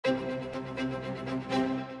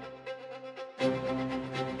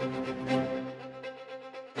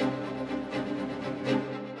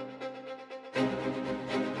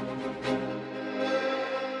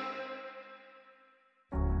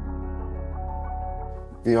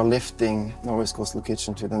We are lifting Norway's coastal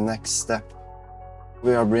kitchen to the next step.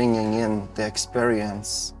 We are bringing in the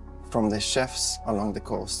experience from the chefs along the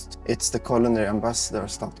coast. It's the Culinary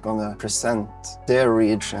Ambassadors that are gonna present their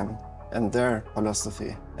region and their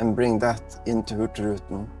philosophy and bring that into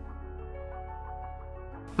Hurtigruten.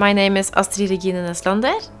 My name is Astrid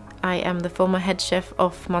Nässlander. I am the former head chef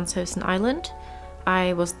of Manshausen Island.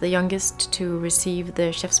 I was the youngest to receive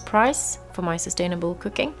the chef's prize for my sustainable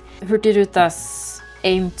cooking. Hurtigruten's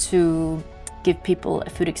aim to give people a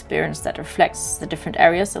food experience that reflects the different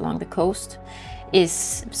areas along the coast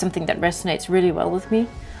is something that resonates really well with me.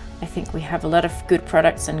 I think we have a lot of good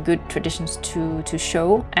products and good traditions to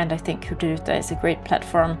show, and I think Hurtigruten is a great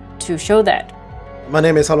platform to show that. My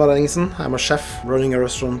name is Halvar Ellingsen. I'm a chef running a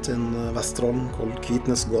restaurant in Vesterålen called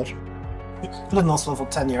Kvitnes Gård. I've lived in Oslo for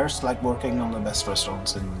 10 years, like working on the best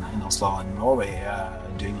restaurants in Oslo and Norway,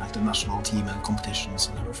 doing like the national team and competitions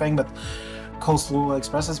and everything. But Coastal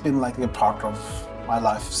Express has been like a part of my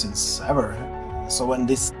life since ever. So when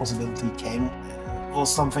this possibility came, it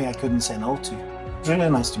was something I couldn't say no to. It's really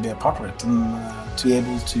nice to be a part of it and to be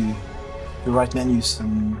able to write menus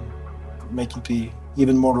and make it be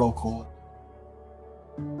even more local.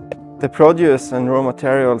 The produce and raw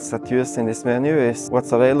materials that used in this menu is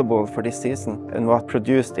what's available for this season and what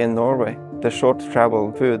produced in Norway. The short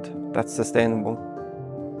travel food that's sustainable.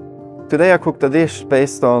 Today I cooked a dish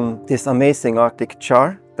based on this amazing Arctic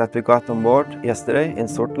char that we got on board yesterday in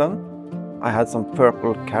Sortland. I had some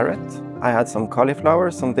purple carrot, I had some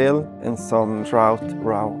cauliflower, some dill and some trout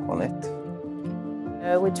raw on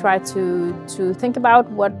it. We try to think about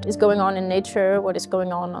what is going on in nature, what is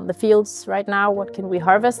going on the fields right now, what can we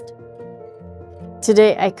harvest.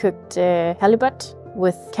 Today I cooked halibut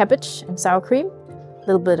with cabbage and sour cream, a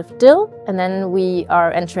little bit of dill, and then we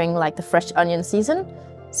are entering like the fresh onion season.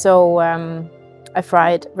 So I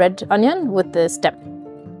fried red onion with the stem.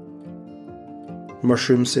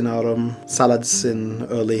 Mushrooms in autumn, salads in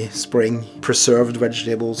early spring, preserved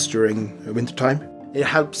vegetables during wintertime. It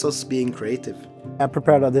helps us being creative. I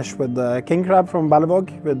prepared a dish with king crab from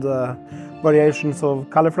Ballevåg with variations of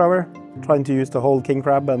cauliflower, trying to use the whole king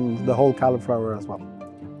crab and the whole cauliflower as well.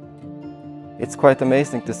 It's quite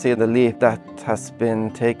amazing to see the leap that has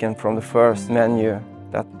been taken from the first menu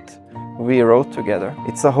that we wrote together.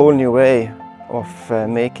 It's a whole new way of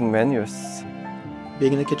making menus.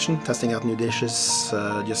 Being in the kitchen, testing out new dishes,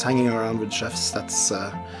 just hanging around with chefs,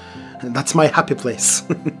 that's my happy place.